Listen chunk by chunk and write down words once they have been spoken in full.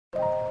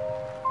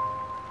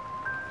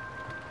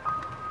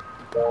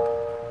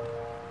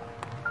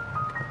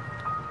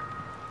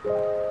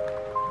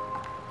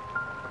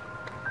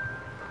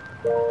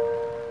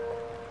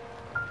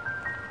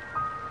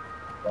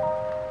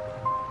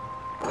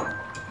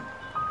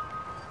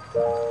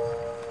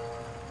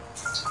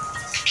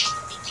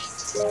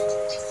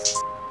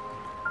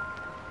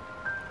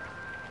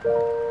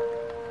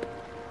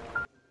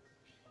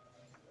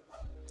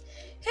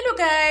Hello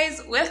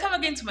guys, welcome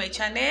again to my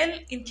channel.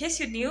 In case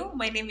you're new,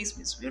 my name is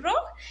Miss Wiro,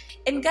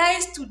 and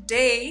guys,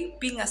 today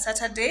being a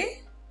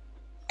Saturday,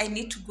 I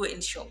need to go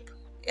and shop.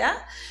 Yeah,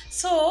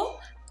 so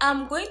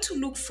I'm going to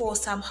look for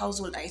some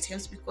household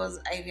items because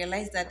I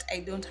realized that I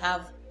don't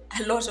have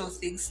a lot of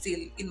things still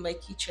in my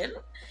kitchen,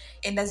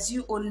 and as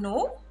you all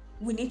know,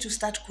 we need to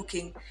start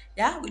cooking.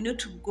 Yeah, we need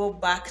to go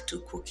back to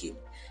cooking.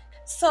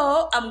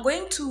 So I'm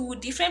going to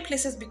different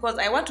places because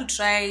I want to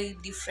try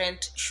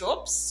different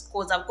shops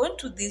because I've gone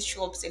to these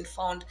shops and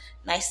found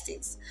nice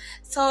things.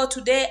 So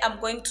today I'm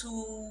going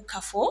to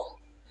Carrefour.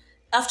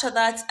 After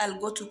that, I'll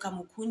go to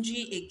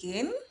Kamukunji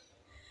again.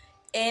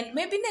 And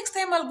maybe next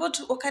time I'll go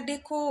to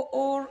Okadeko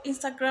or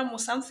Instagram or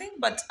something.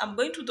 But I'm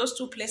going to those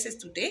two places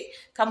today,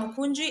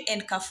 Kamukunji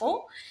and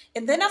Carrefour.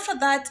 And then after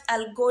that,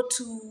 I'll go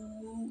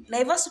to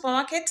Naiva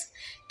Supermarket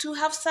to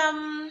have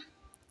some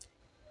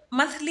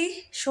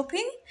monthly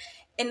shopping,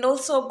 and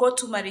also go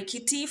to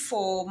Marikiti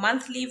for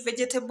monthly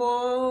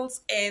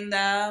vegetables and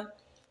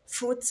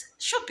fruit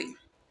shopping.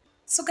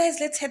 So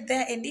guys, let's head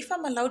there, and if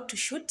I'm allowed to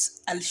shoot,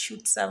 I'll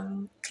shoot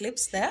some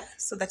clips there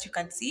so that you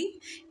can see,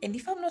 and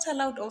if I'm not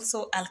allowed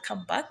also, I'll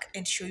come back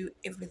and show you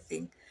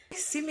everything.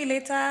 See me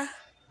later.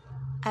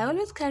 I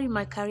always carry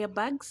my carrier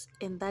bags,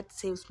 and that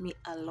saves me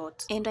a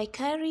lot, and I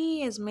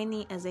carry as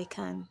many as I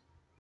can.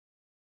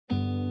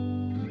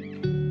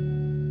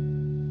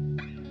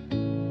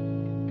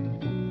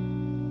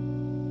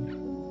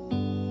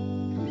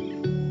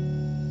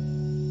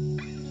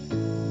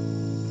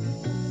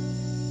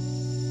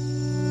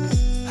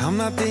 I'm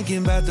not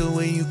thinking about the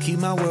way you keep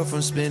my world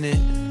from spinning.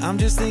 I'm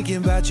just thinking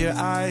about your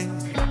eyes.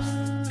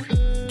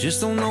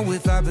 Just don't know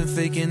if I've been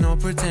faking or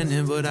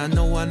pretending, but I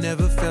know I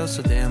never felt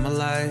so damn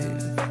alive.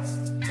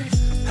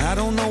 I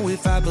don't know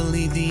if I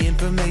believe the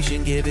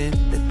information given,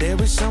 that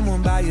there is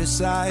someone by your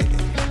side.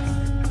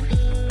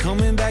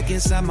 Coming back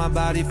inside my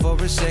body for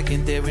a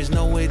second, there is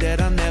no way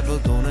that I'm never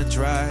gonna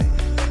try.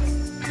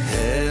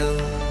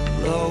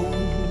 Hello,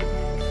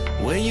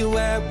 where you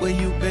at, where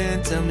you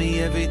been? Tell me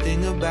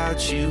everything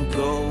about you.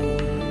 Go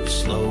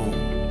slow,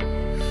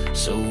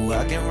 so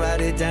I can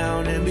write it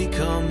down and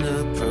become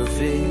the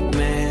perfect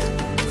man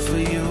for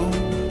you.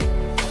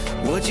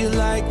 What you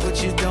like,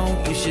 what you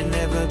don't, you should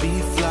never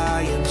be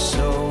flying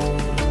so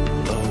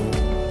low.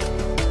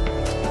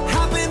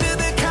 Hop into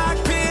the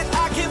cockpit,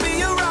 I can be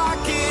a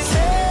rocket.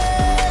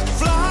 Hey,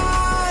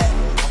 fly.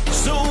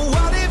 So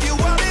what if you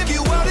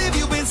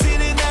been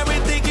sitting there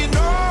and thinking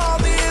all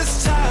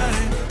this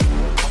time?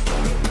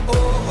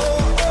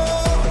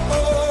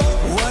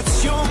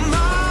 What's your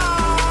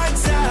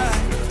mind's at?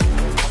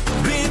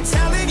 Been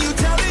telling you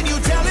to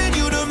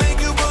make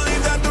you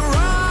believe that the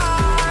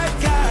right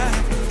guy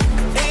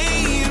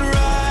ain't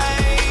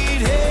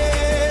right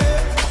here,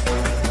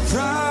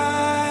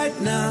 right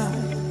now,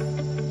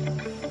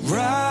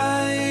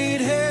 right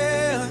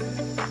here.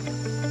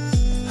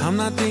 I'm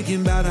not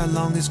thinking about how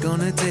long it's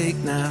gonna take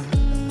now.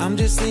 I'm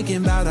just thinking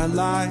about our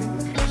lives.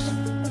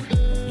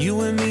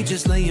 You and me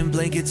just laying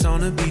blankets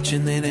on a beach,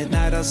 and then at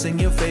night I'll sing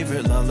your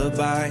favorite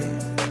lullaby.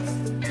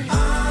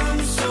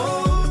 I'm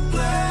so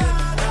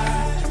glad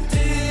I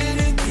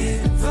didn't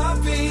give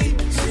up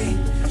easy,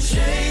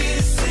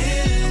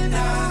 chasing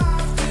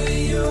after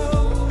you.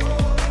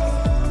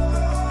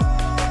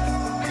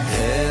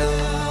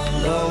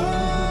 Hello,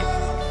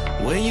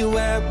 where you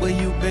at, where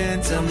you been?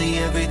 Tell me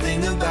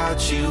everything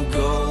about you.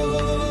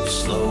 Go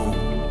slow,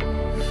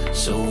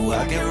 so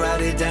I can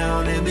write it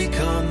down and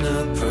become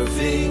the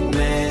perfect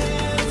man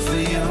for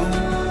you.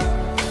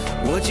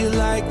 What you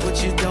like,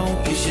 what you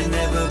don't, you should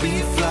never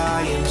be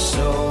flying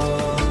so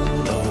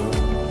low.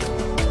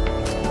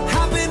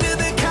 Hop into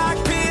the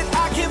cockpit,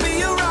 I can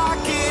be a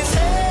rocket.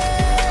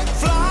 Hey,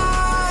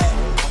 fly.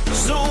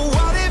 So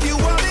what if you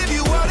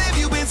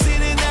been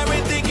sitting there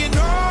and thinking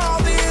all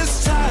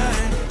this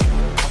time?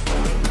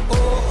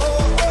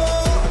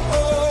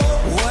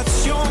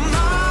 What's your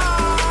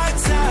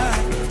mind's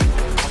at?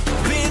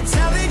 Been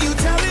telling you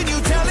to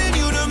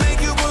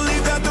make you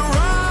believe that the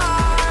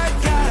right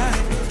guy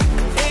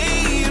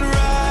ain't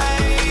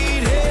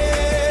right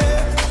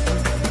here.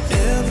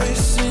 Every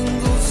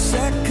single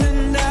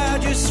second I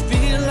just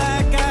feel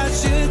like I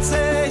should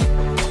say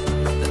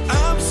that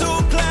I'm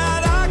so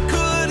glad I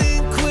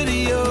couldn't quit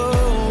you.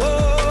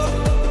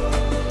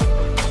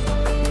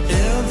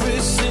 Every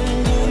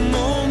single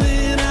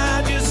moment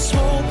I just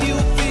hope you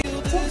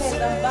feel So guys,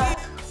 I'm back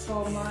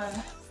from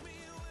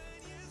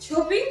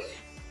shopping.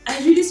 I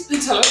really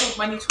spent a lot of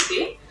money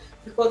today,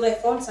 because I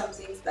found some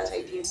things that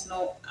I didn't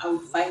know I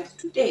would find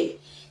today.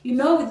 You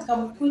know, with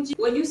Kamukunji,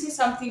 when you see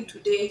something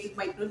today, you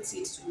might not see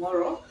it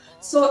tomorrow.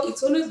 So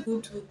it's always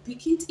good to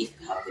pick it if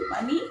you have the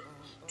money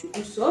to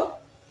do so.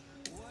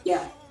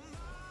 Yeah.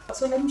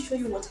 So let me show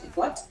you what I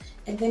got,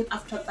 and then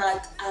after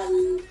that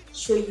I'll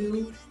show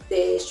you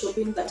the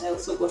shopping that I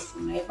also got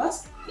from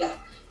neighbors. Yeah,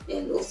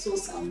 and also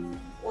some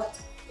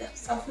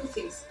some few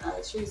things.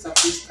 I'll show you some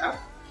food stuff.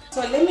 So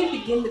let me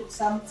begin with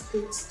some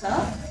food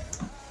stuff.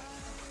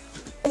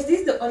 This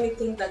is the only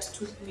thing that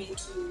took me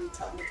to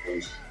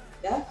Kamukunji.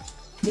 Yeah,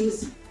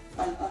 this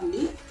one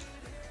only,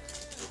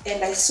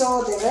 and I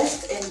saw the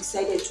rest and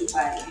decided to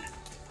buy.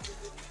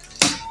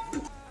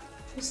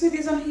 You see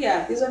this one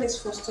here? This one is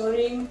for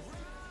storing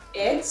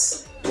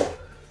eggs,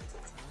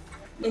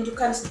 and you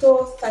can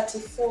store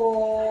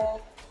 34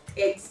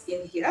 eggs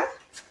in here.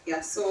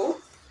 Yeah,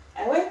 so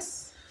I went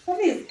for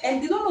this,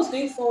 and this one was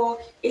going for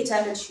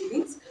 800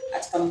 shillings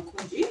at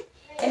Kamukunji.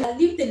 And I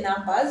leave the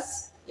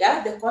numbers,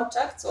 yeah, the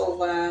contacts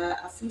of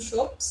a few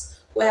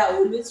shops where I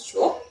always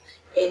shop,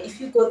 and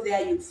if you go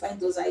there you'll find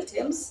those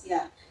items.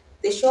 Yeah,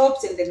 the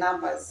shops and the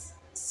numbers.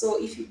 So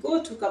if you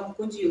go to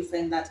Kamukunji you'll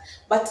find that,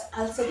 but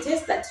I'll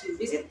suggest that you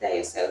visit there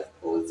yourself,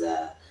 because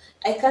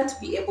I can't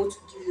be able to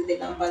give you the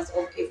numbers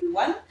of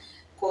everyone,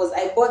 because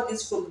I bought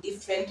this from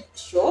different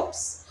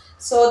shops.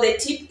 So the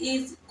tip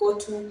is go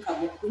to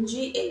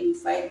Kamukunji and you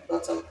find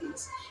lots of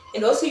things.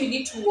 And also you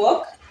need to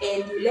walk,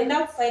 and you'll end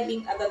up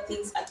finding other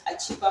things at a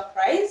cheaper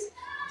price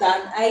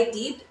than I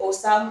did, or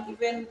some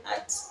even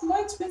at more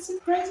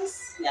expensive prices.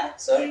 Yeah,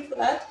 sorry for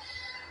that.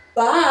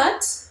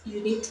 But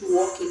you need to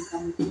walk in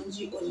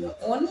Kamukunji on your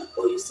own,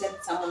 or you send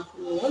someone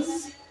who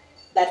knows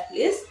that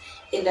place,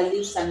 and I'll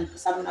leave some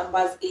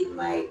numbers in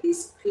my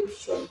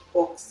description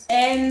box.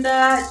 And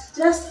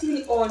just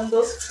still on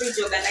those fridge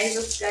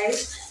organizers,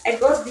 guys, I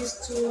got these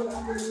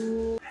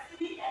two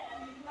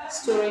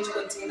storage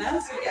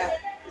containers. Yeah,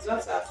 these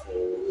ones are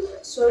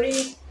for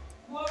storing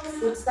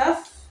food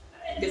stuff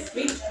in the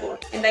fridge,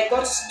 and I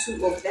got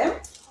two of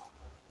them.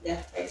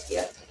 Yeah, right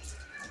here.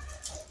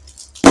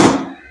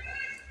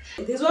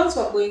 These ones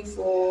were going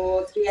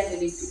for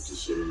 350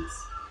 shillings.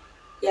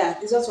 Yeah,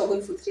 these ones were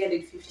going for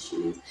 350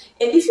 shillings.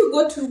 And if you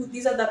go to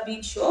these other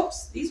big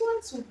shops, these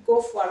ones would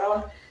go for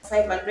around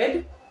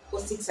 500 or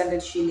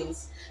 600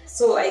 shillings.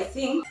 So I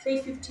think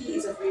 350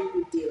 is a very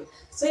good deal.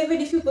 So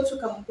even if you go to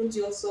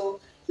Kamukunji also,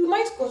 you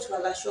might go to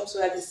other shops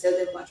where they sell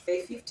them at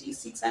 550,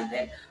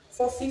 600,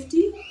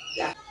 450.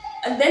 Yeah.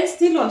 And then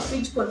still on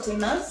fridge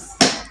containers,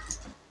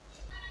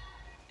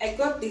 I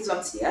got these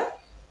ones here.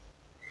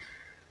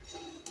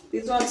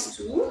 These ones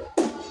too.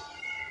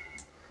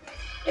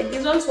 And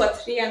these ones were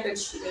 300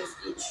 shillings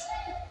each.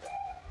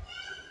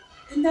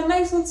 And they're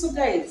nice also,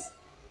 guys.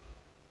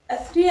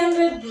 At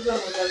 300, this one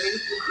was a very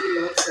good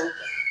deal also.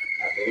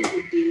 A very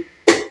good deal.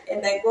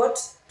 And I got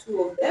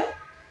two of them.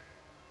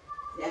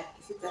 Yeah,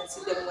 if you can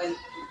see them well,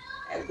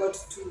 I got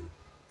two.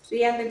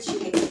 300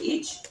 shillings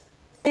each.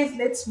 Guys,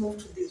 let's move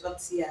to these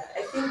ones here.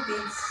 I think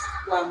these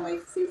were my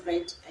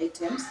favorite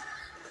items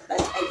that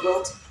I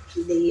got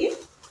today.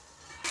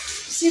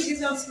 See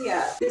these ones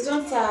here. These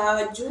ones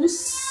are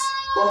juice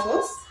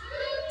bottles.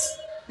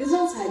 These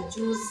ones are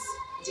juice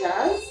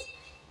jars,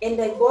 and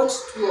I bought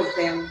two of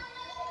them.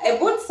 I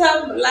bought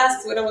some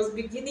last when I was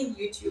beginning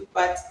YouTube,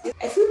 but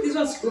I feel these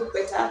ones look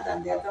better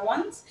than the other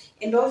ones.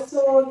 And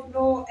also, you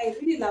know, I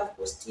really love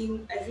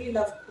hosting, I really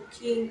love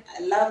cooking,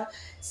 I love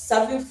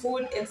serving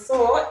food. And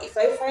so if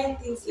I find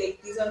things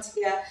like these ones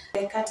here,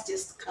 I can't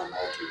just come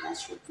out with that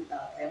shop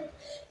without them.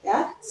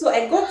 Yeah, so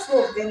I got two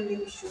of them. Let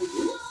me show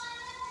you.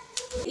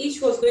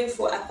 Each was going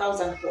for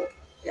 1,000 pop.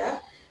 Yeah,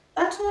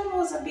 that one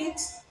was a bit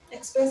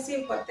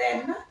expensive, but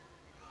then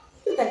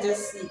you can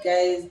just see,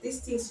 guys,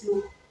 these things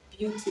look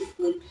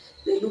beautiful.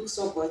 They look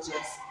so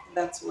gorgeous.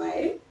 That's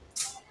why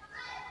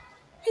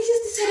I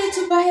just decided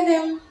to buy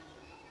them.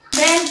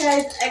 Then,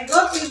 guys, I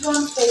got this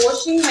one for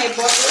washing my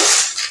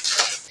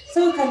bottles.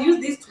 So you can use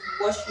this to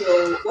wash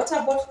your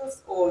water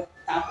bottles or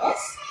thermos.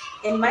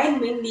 And mine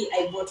mainly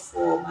I bought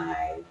for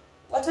my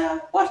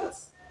water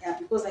bottles. Yeah,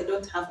 because I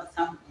don't have a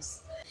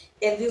thermos.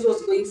 And this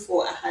was going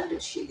for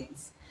 100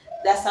 shillings.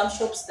 There are some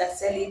shops that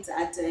sell it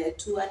at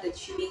 200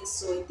 shillings,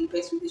 so it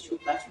depends with the shop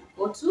that you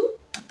go to.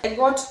 I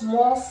got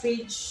more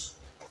fridge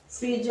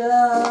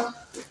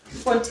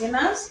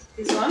containers.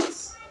 These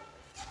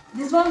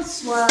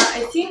ones were,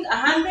 I think,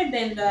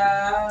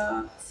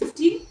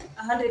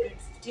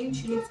 115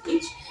 shillings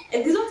each.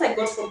 And these ones I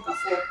got from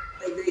carrefour.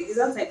 By the way, these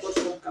ones I got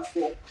from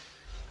carrefour.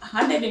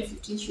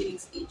 115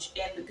 shillings each.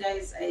 And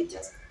guys, I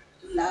just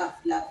love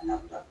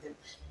them.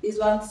 These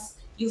ones,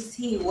 you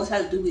see what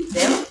I'll do with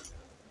them.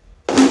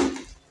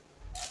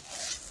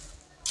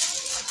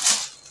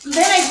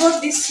 Then I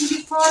got this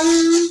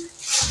silicone.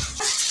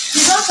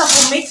 These ones are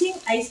for making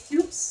ice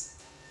cubes.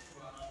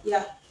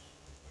 Yeah,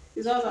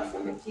 these ones are for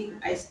making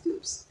ice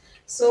cubes.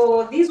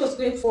 So this was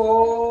going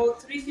for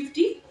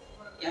 350.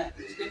 Yeah,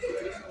 this was going for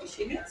 350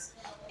 shillings.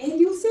 And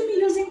you'll see me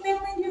using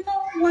them, and you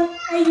know what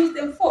I use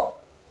them for.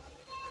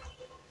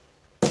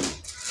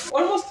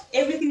 Almost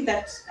everything that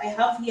that I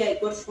have here I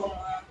got from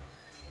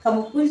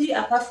Kamukunji,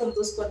 apart from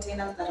those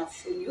containers that I've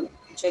shown you,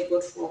 which I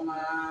got from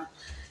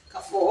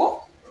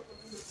carrefour.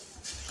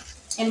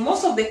 And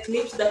most of the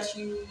clips that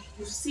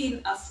you've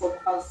seen are from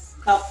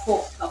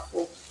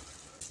carrefour.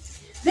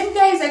 Then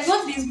guys, I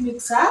got this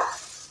mixer,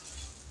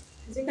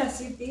 as you can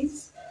see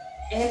this,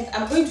 and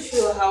I'm going to show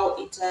you how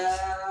it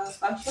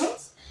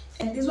functions.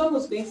 And this one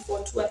was going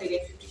for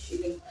 250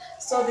 shillings.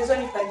 So this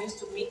one you can use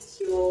to mix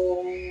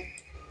your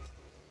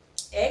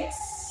eggs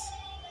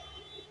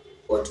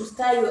or to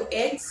stir your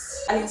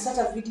eggs. I'll insert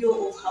a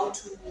video of how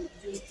to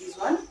use this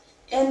one.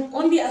 And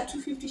only at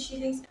 250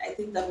 shillings, I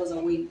think that was a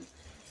win.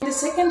 The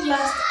second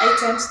last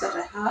items that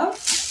I have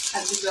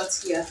are these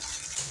ones here.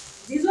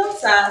 These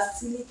ones are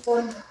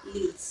silicone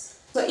lids.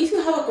 So if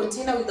you have a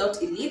container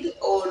without a lid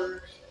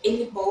or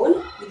any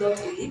bowl without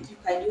a lid, you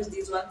can use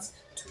these ones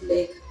to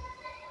like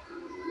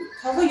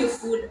cover your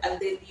food and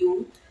then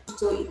you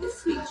store in the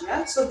fridge.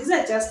 Yeah. So these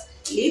are just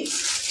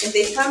lids and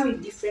they come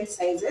in different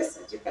sizes,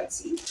 as you can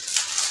see.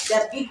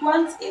 There are big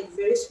ones and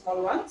very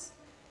small ones.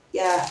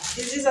 Yeah,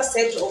 this is a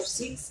set of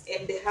 6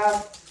 and they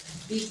have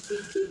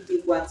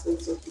big ones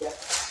also here.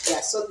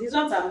 Yeah, so these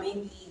ones are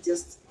mainly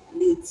just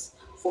lids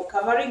for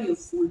covering your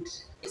food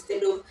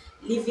instead of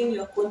leaving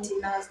your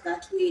containers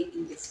that way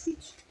in the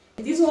fridge.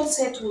 This whole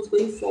set was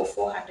going for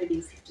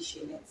 450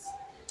 shillings.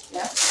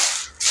 Yeah.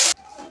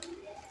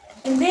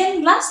 And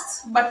then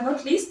last but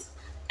not least,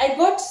 I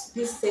got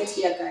this set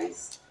here,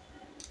 guys.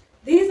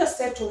 This is a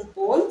set of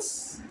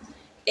bowls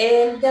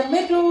and they're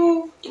made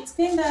of, it's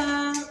kind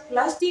of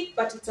plastic,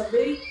 but it's a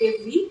very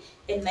heavy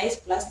and nice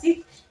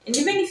plastic. And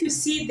even if you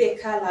see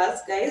the colors,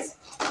 guys,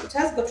 it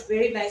has got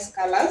very nice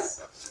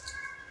colors.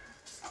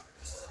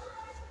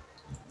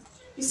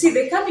 You see,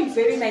 they come in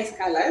very nice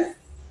colors.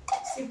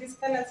 See these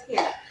colors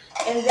here.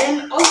 And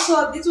then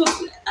also this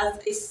was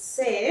as a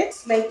set,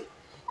 like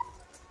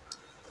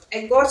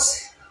I got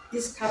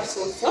these cups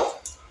also.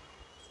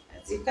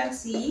 As you can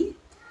see,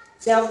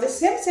 they have the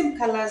same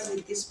colors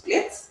with these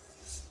plates.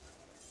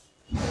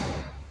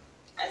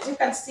 As you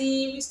can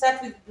see, we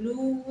start with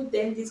blue,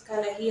 then this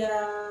color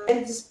here,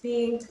 then this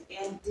pink,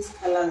 and these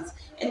colors.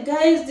 And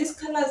guys, these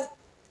colors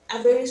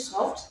are very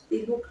soft.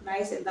 They look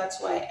nice, and that's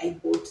why I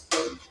bought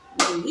them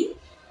mainly.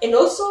 And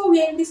also,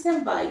 we are in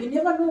December. You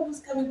never know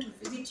who's coming to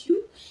visit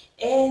you,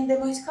 and they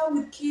might come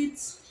with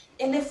kids.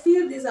 And I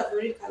feel these are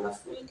very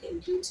colorful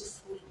and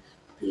beautiful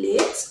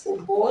plates or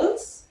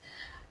bowls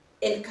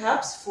and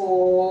cups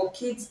for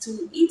kids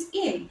to eat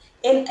in.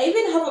 And I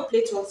even have a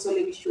plate also.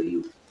 Let me show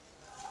you.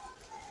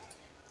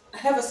 I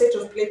have a set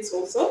of plates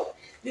also.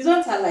 These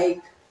ones are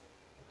like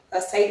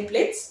side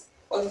plates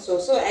also.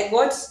 So I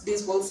got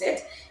this whole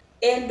set,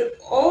 and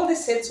all the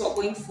sets were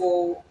going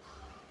for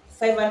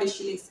 500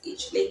 shillings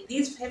each. Like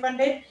these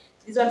 500,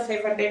 this one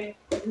 500,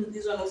 and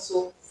this one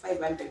also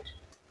 500.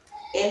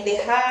 And they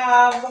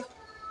have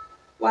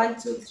 1,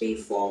 2, 3,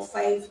 4,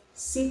 5,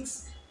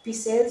 6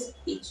 pieces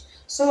each.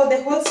 So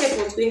the whole set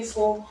was going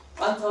for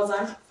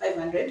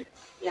 1,500.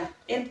 Yeah,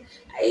 and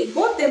I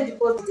bought them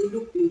because they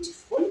look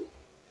beautiful.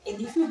 And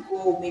if you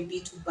go maybe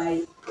to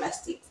buy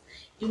plastics,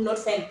 you will not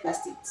find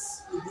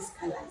plastics with these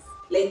colors.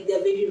 Like they're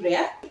very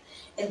rare,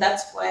 and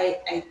that's why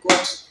I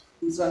got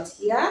these ones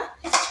here.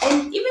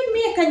 And even me,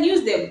 I can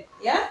use them.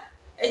 Yeah,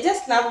 I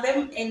just love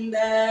them. And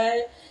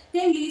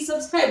kindly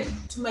subscribe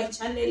to my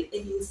channel,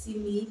 and you'll see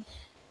me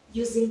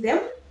using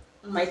them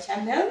on my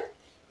channel.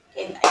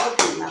 And I hope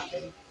you love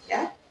them.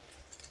 Yeah.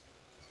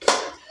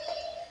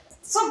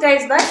 So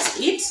guys, that's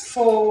it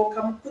for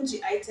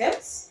Kamukunji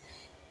items.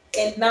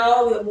 And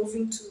now we are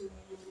moving to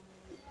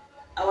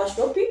our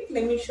shopping.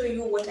 Let me show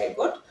you what I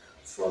got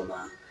from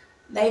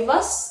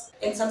Naivas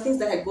and some things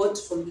that I got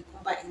from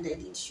Bikumba and I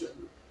didn't show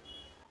you.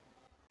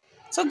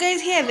 So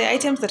guys, here are the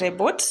items that I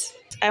bought.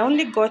 I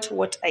only got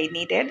what I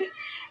needed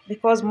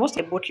because most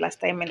I bought last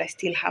time and I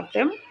still have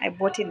them. I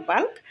bought in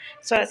bulk.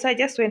 So I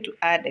just went to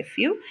add a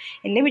few.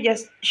 And let me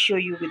just show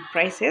you with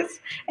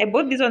prices. I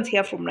bought these ones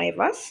here from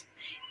Naivas.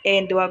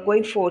 And they were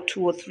going for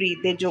 2 or 3.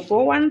 The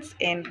Jogo ones,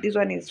 and this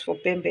one is for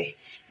Pembe.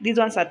 These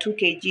ones are 2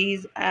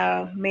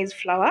 kgs maize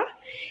flour.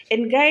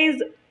 And guys,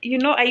 you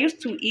know, I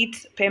used to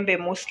eat Pembe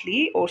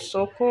mostly or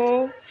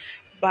Soko,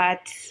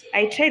 but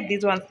I tried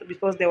these ones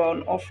because they were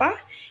on offer.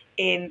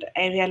 And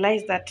I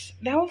realized that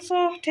they're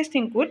also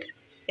tasting good.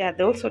 Yeah,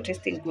 they're also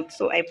tasting good.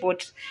 So I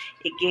bought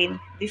again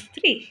these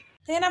 3.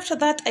 Then after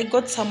that, I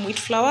got some wheat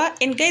flour.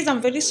 And guys,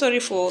 I'm very sorry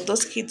for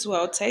those kids who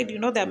are outside. You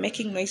know, they're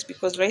making noise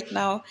because right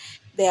now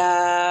they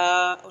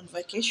are on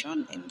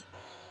vacation. And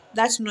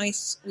that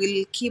noise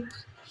will keep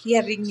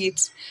hearing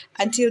it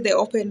until they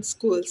open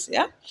schools.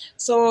 Yeah.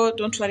 So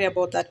don't worry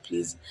about that,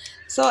 please.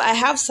 So I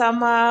have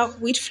some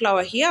wheat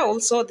flour here.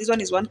 Also, this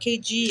one is 1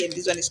 kg and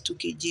this one is 2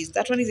 kgs.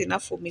 That one is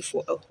enough for me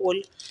for a whole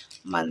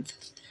month.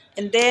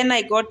 And then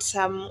I got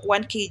some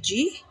 1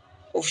 kg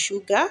of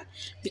sugar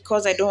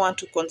because I don't want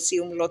to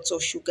consume lots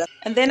of sugar.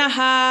 And then I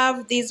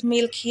have this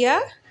milk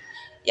here.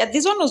 Yeah,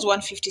 this one was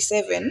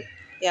 157.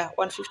 Yeah,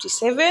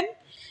 157.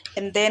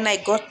 And then I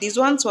got these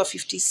ones were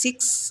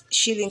 56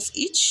 shillings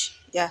each.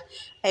 Yeah,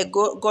 I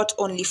got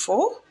only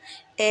 4.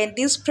 and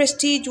this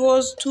Prestige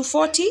was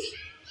 240.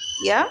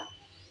 Yeah,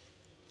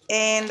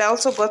 and I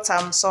also got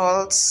some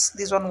salts.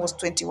 This one was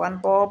 21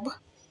 bob.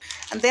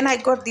 And then I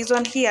got this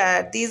one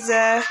here, this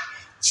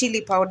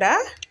chili powder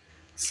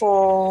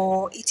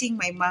for eating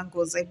my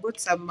mangoes. I bought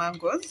some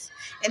mangoes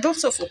and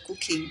also for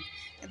cooking.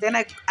 And then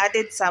I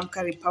added some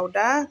curry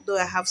powder, though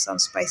I have some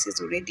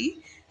spices already.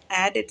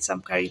 I added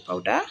some curry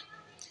powder,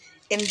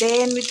 and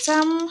then with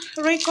some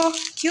Royco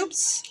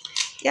cubes.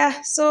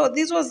 Yeah, so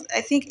this was,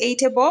 I think,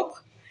 80 bob.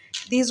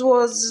 This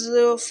was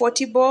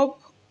 40 bob,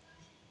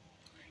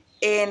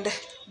 and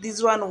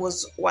this one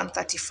was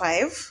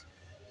 135.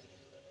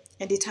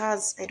 And it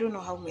has, I don't know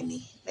how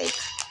many, like,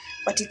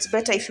 but it's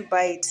better if you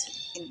buy it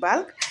in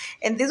bulk.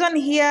 And this one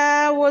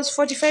here was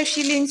 45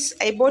 shillings.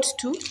 I bought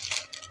two.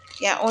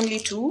 Yeah, only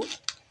two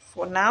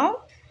for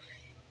now.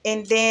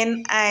 And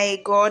then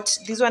I got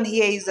this one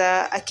here is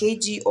a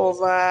kg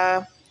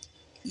of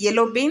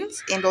yellow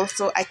beans and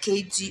also a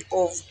kg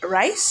of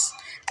rice.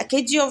 A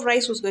kg of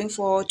rice was going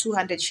for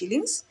 200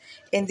 shillings,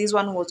 and this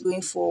one was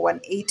going for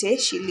 180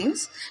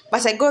 shillings.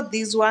 But I got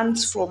these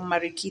ones from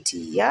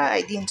Marikiti. Yeah,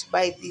 I didn't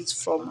buy these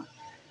from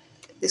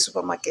the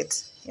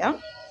supermarket. Yeah,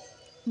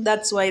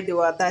 that's why they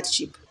were that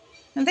cheap.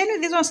 And then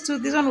with these ones too,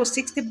 this one was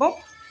 60 bob,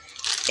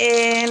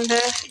 and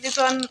this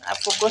one I've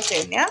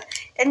forgotten. Yeah,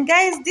 and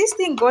guys, this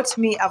thing got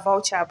me a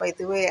voucher. By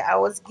the way, I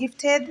was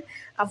gifted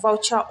a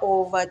voucher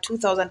of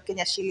 2,000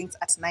 Kenya shillings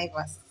at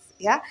Naivas.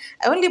 Yeah,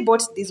 I only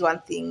bought this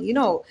one thing. You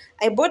know,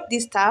 I bought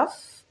this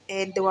stuff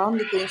and they were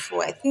only going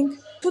for, I think,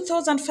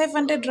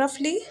 2,500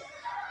 roughly.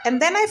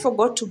 And then I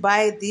forgot to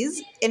buy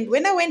these. And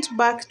when I went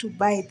back to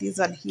buy this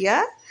one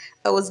here,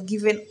 I was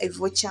given a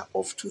voucher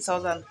of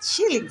 2,000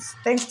 shillings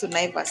thanks to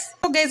Naivas.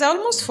 So guys, I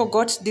almost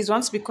forgot these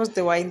ones because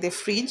they were in the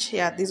fridge.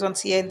 Yeah, these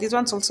ones here. And these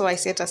ones also I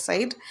set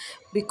aside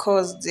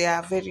because they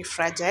are very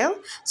fragile.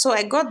 So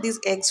I got these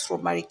eggs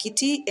from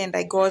Marikiti, and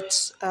I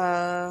got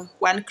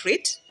one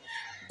crate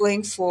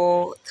going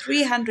for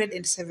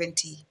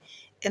 370,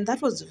 and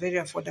that was very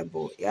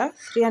affordable. Yeah,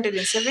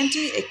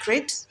 370 a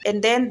crate.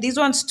 And then these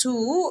ones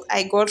too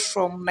I got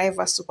from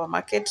Naivas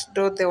supermarket,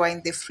 though they were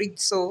in the fridge,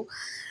 so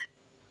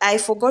I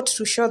forgot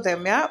to show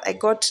them. Yeah, I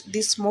got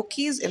these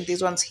smokies and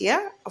these ones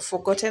here. I've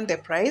forgotten the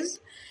price.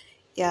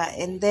 Yeah,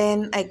 and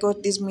then I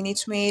got this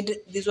Minute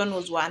Maid. This one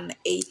was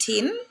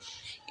 118.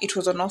 It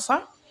was on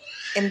offer.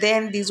 And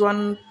then this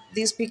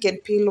Pick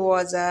and Peel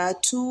was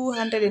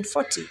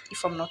 240,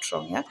 if I'm not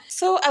wrong. Yeah.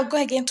 So I'll go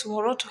again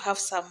tomorrow to have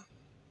some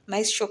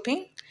nice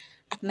shopping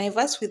at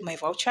Naivas with my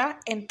voucher,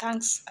 and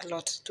thanks a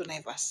lot to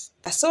Naivas.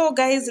 So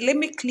guys, let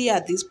me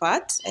clear this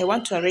part. I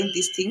want to arrange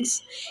these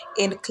things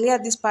and clear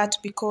this part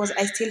because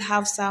I still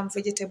have some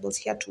vegetables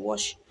here to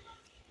wash,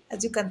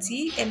 as you can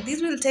see, and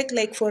this will take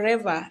like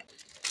forever.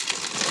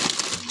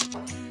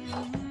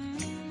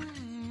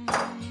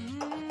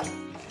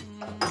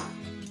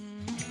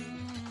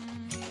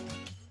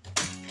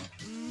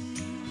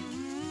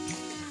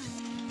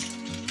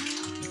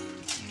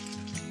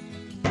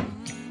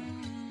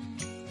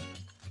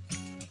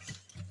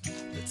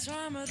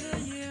 Time of the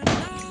year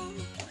now,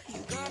 you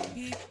got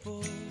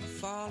people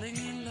falling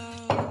in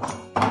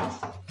love.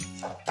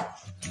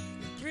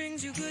 It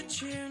brings you good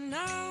cheer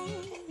now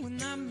when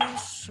that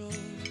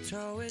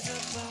mistletoe is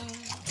above.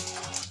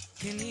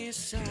 Can you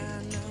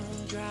Santa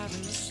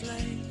driving the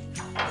sleigh,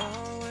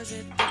 or was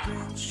it the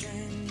Grinch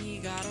and he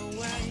got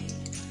away?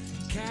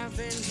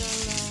 Kevin's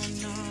alone,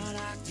 not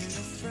acting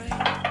afraid.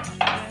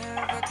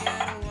 Never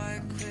get a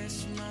white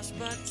Christmas,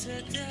 but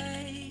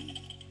today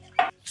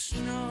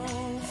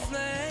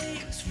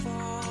snowflakes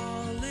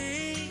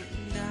falling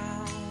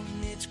down,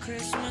 it's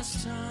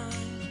Christmas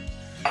time,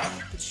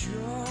 but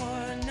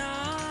you're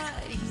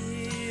not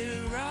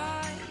here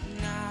right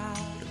now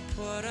to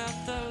put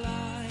up the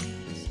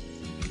lights.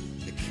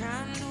 The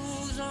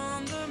candles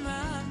on the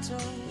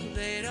mantle,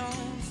 they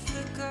don't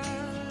flicker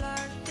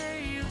like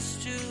they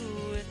used to,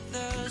 with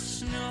the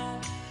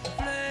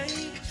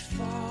snowflakes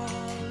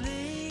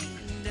falling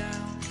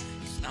down.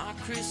 It's not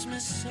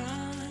Christmas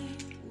time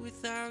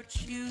without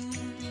you.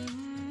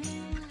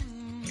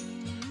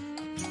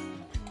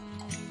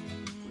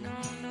 No,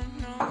 no,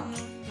 no, no,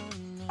 no,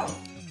 no.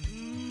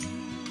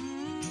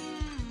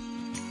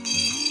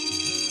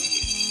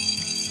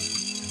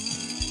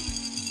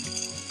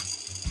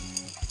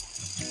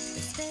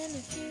 It's been a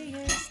few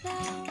years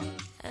now,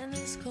 and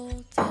this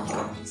cold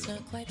town's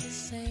not quite the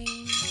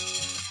same.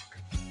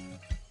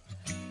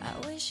 I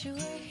wish you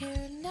were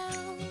here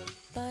now,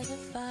 by the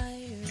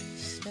fire,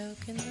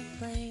 stoking the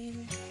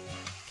flame.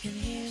 Can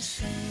hear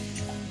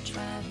Santa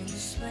driving the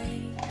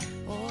sleigh,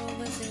 or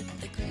was it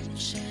the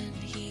Grinch and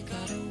he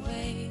got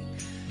away?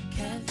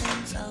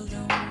 Kevin's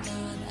alone,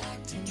 not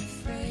acting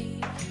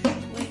afraid,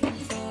 waiting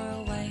for a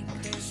white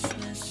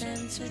Christmas,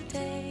 and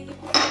today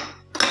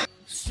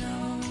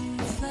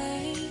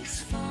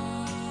snowflakes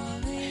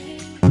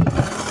falling.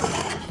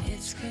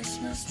 It's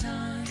Christmas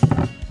time,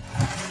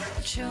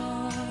 but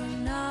you're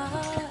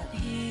not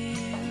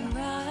here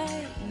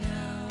right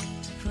now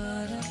to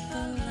put up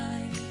the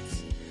lights.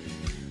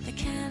 The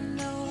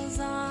candles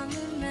on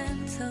the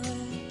mantle,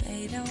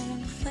 they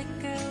don't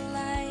flicker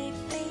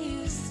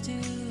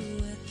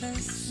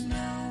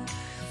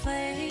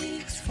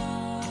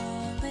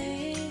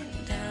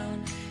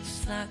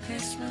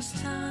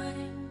Christmas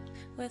time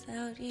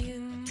without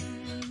you.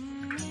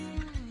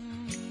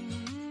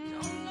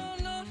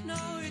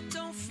 No, it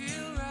don't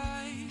feel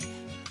right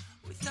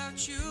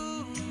without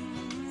you.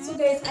 So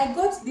guys, I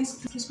got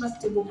this Christmas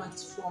table mat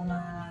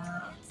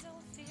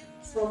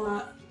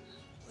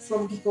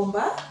from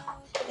Gikomba,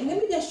 and let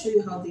me just show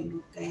you how they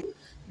look, guys.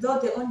 Though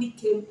they only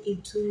came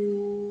in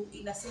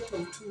a set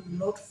of 2,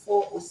 not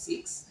 4 or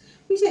 6,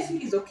 which I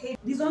feel is okay.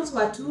 These ones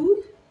were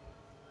 2.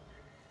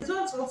 These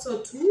ones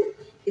also 2,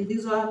 and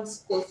these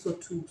ones also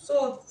 2.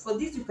 So for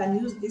this you can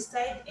use this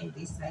side and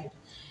this side.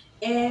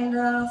 And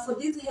for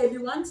these heavy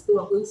ones, they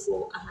were going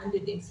for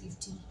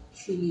 150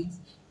 shillings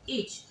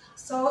each.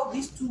 So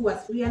these 2 were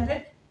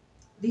 300.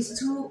 These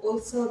 2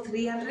 also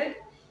 300,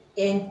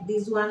 and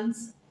these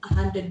ones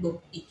 100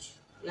 bob each.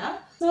 Yeah.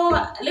 So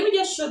let me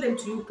just show them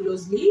to you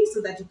closely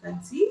so that you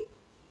can see.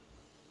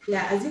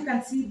 Yeah, as you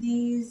can see,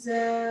 these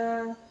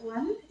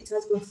one, it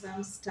has got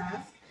some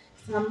stars,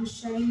 some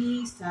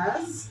shiny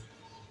stars,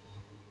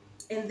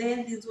 and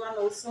then this one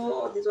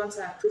also, these ones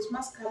are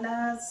Christmas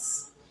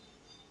colors,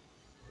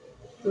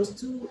 those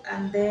 2,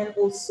 and then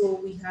also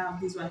we have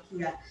this one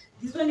here.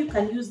 This one you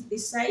can use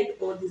this side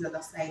or this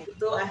other side,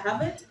 though I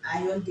haven't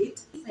ironed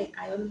it. If I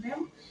iron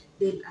them,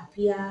 they'll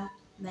appear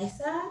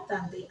nicer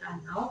than they are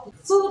now.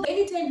 So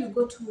anytime you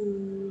go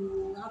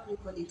to, how do you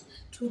call it,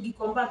 to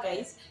Gikomba,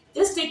 guys,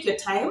 just take your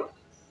time.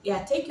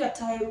 Yeah, take your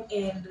time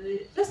and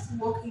just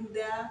walk in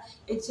there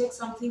and check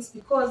some things,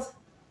 because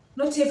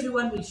not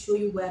everyone will show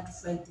you where to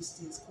find these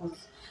things.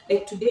 Because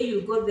like today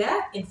you go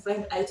there and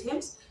find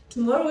items,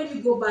 tomorrow when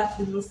you go back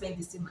you will find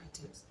the same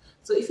items.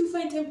 So if you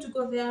find time to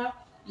go there,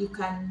 you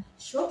can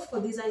shop for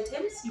these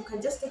items. You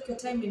can just take your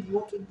time and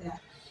walk in there.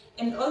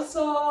 And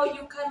also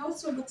you can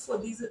also look for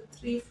these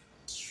thrift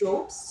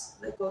shops,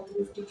 like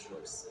thrifting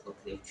shops or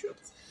thrift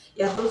shops.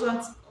 Yeah, those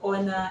ones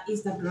on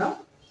Instagram.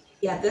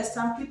 Yeah, there's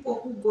some people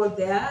who go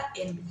there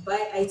and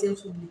buy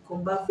items from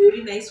Gikomba,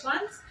 very nice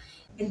ones,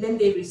 and then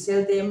they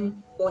resell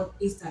them on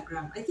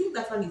Instagram. I think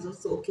that one is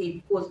also okay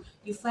because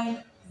you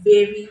find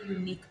very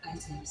unique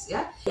items.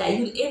 Yeah,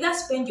 you'll either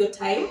spend your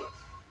time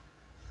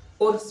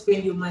or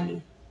spend your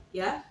money.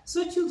 Yeah,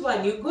 so choose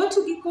one. You go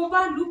to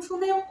Gikomba, look for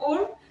them,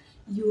 or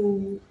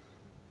you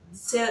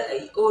sell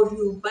or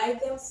you buy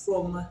them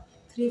from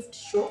thrift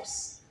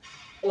shops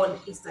on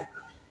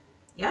Instagram.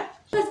 Yeah,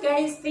 but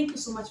guys, thank you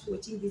so much for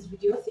watching this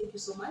video. Thank you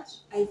so much.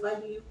 I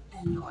value you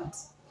a lot.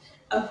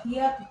 I'm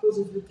here because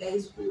of you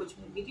guys who watch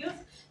my videos.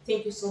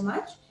 Thank you so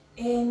much.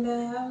 And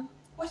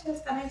what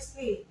else can I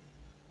say?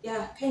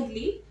 Yeah,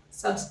 kindly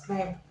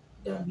subscribe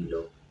down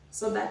below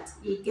so that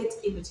you get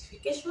a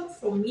notification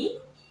from me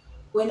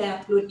when I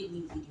upload a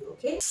new video.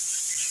 Okay.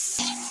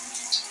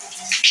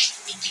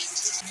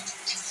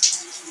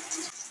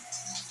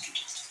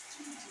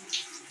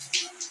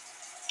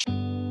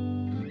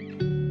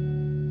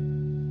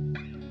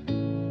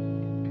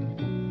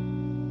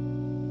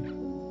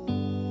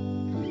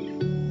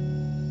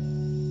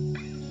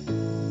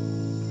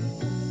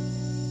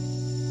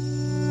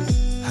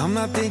 I'm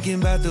not thinking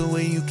about the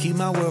way you keep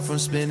my world from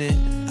spinning.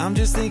 I'm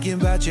just thinking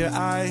about your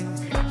eyes.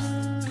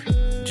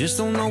 Just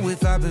don't know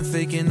if I've been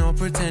faking or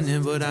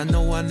pretending, but I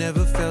know I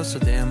never felt so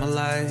damn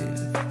alive.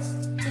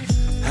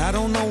 I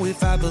don't know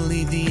if I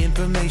believe the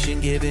information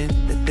given,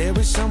 that there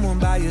is someone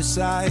by your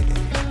side.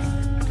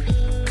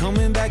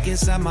 Coming back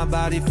inside my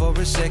body for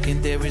a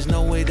second, there is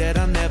no way that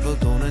I'm never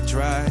gonna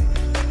try.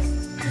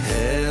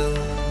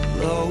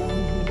 Hello,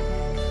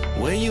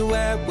 where you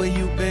at, where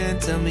you been?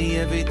 Tell me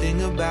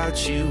everything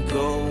about you.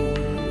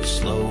 Go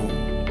slow,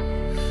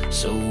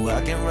 so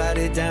I can write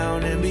it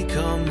down and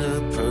become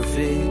the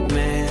perfect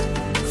man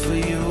for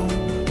you.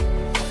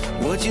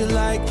 What you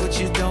like, what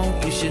you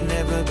don't, you should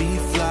never be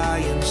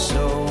flying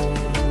so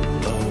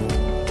low.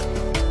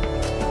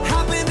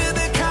 Hop into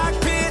the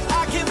cockpit,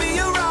 I can be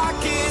your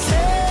rocket.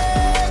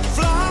 Hey,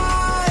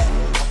 fly.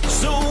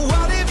 So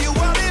what if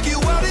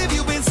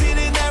you been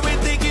sitting there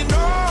and thinking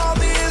all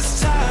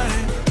this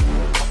time?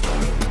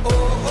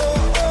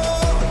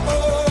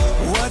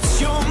 What's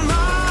your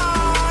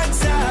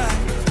mind's at?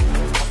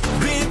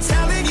 Been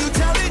telling you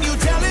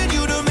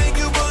to make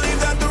you believe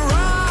that the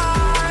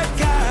right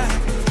guy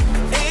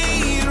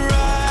ain't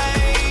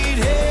right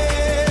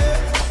here,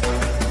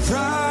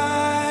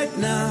 right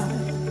now,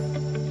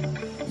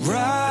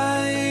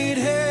 right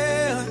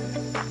here.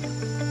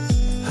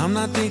 I'm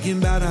not thinking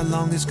about how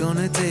long it's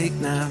gonna take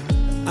now.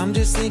 I'm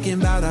just thinking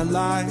about our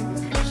lives.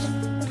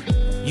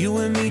 You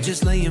and me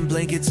just laying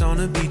blankets on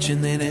the beach,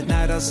 and then at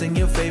night I'll sing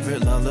your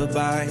favorite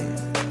lullaby.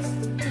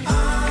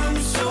 I'm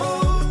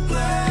so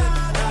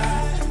glad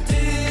I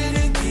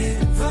didn't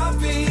give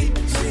up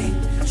easy,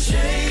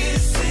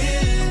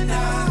 chasing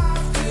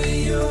after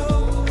you.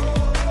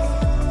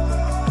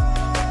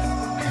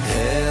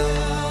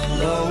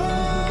 Hello,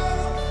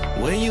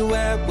 where you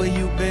at, where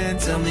you been?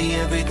 Tell me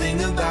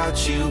everything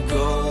about you.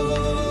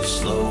 Go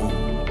slow,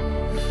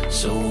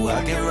 so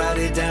I can write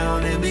it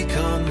down and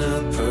become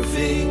the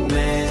perfect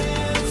man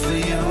for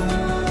you.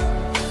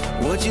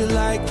 What you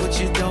like, what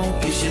you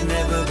don't, you should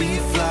never be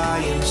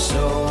flying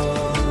so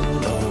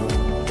low.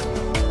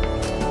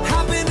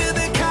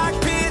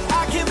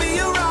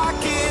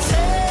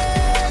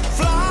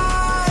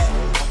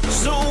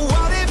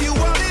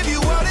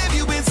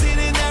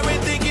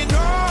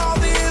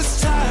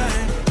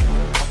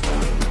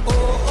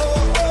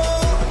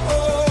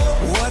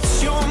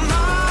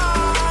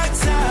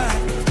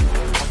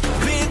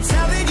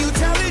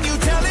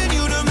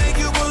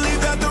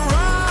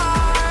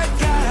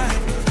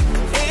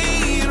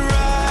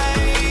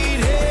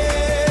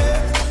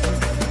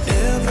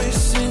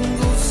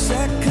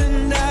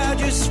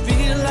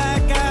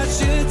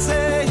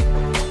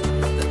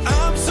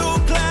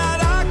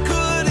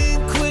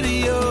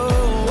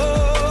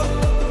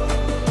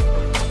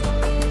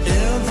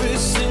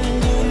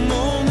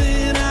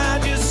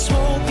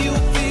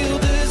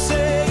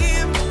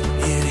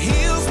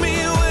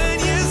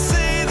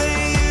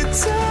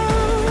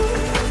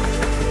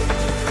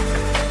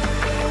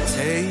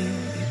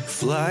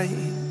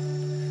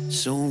 right.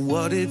 So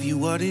what if you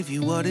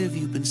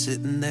been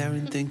sitting there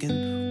and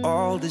thinking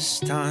all this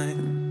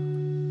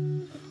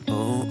time?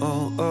 Oh,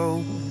 oh,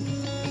 oh.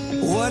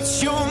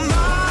 What's your mindset?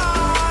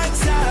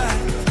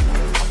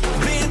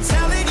 Been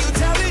telling you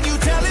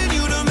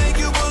to make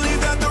you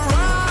believe that the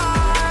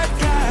right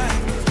guy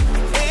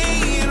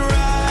ain't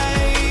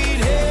right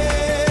here.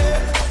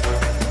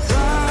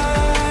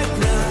 Right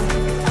now,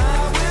 I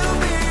will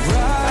be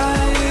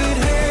right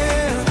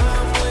here.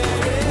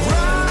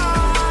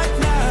 Right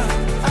now,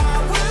 I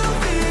will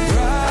be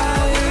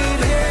right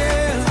here.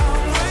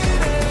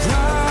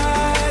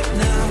 Right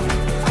now,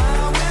 I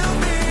will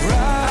be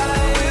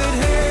right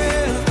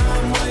here.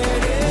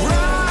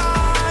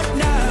 Right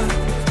now,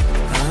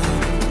 I'm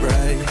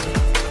right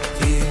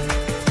here.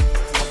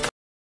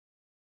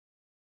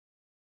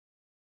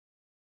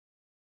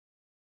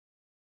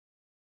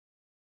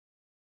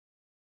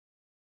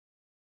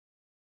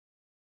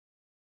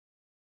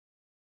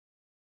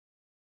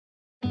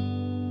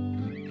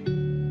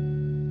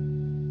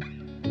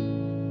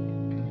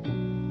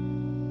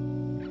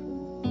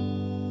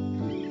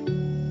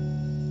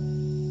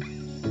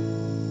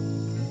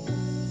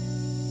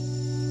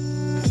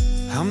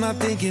 I'm not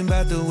thinking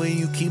about the way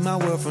you keep my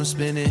world from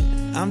spinning.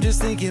 I'm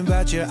just thinking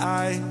about your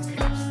eyes.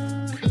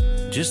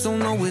 Just don't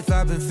know if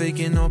I've been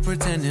faking or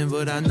pretending,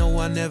 but I know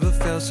I never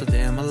felt so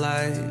damn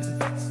alive.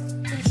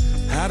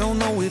 I don't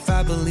know if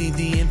I believe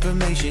the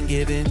information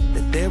given,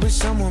 that there is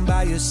someone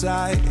by your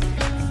side.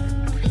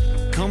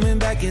 Coming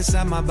back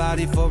inside my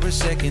body for a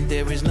second,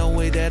 there is no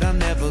way that I'm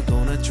never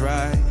gonna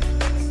try.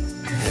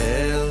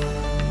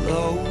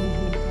 Hello,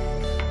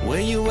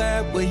 where you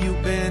at, where you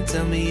been?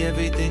 Tell me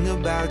everything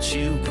about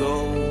you.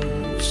 Go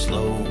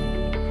slow,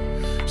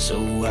 so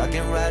I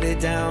can write it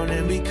down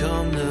and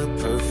become the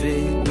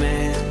perfect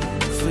man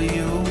for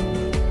you.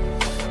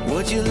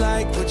 What you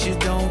like, what you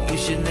don't, you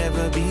should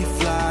never be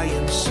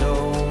flying so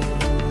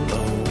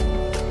low.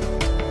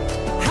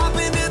 Hop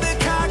into the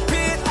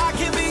cockpit, I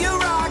can be a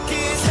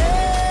rocket.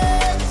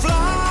 Take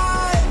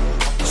flight.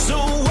 So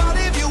what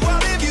if you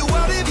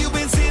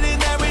been sitting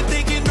there and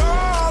thinking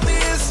all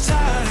this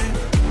time?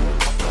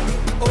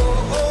 Oh,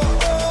 oh,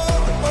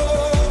 oh,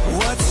 oh.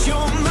 What's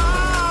your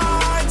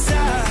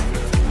mindset?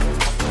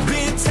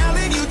 Been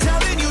telling you to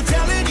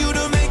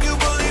make you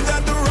believe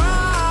that the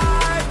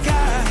right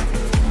guy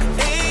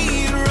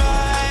ain't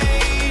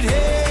right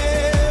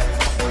here.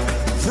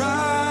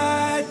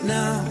 Right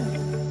now,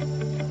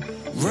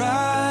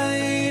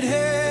 right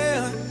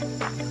here.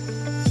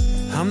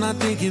 I'm not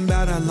thinking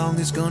about how long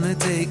it's gonna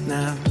take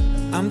now.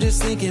 I'm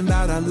just thinking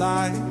about our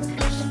lives.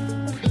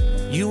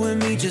 You and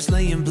me just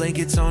laying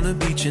blankets on the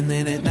beach, and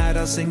then at night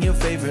I'll sing your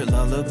favorite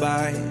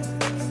lullaby.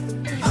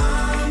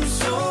 I'm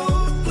so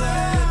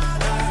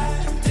glad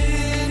I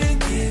didn't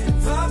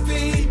give up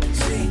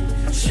easy,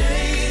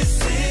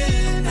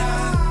 chasing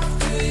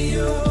after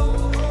you.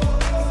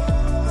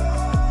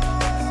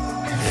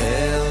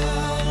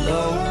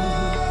 Hello,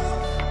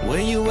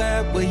 where you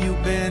at, where you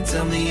been?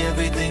 Tell me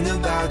everything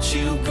about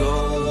you.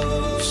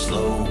 Go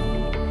slow,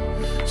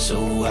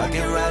 so I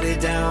can write it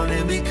down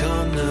and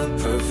become the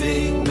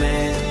perfect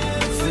man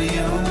for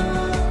you.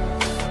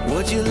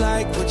 What you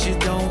like, what you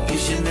don't, you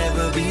should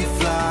never be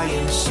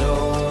flying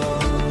so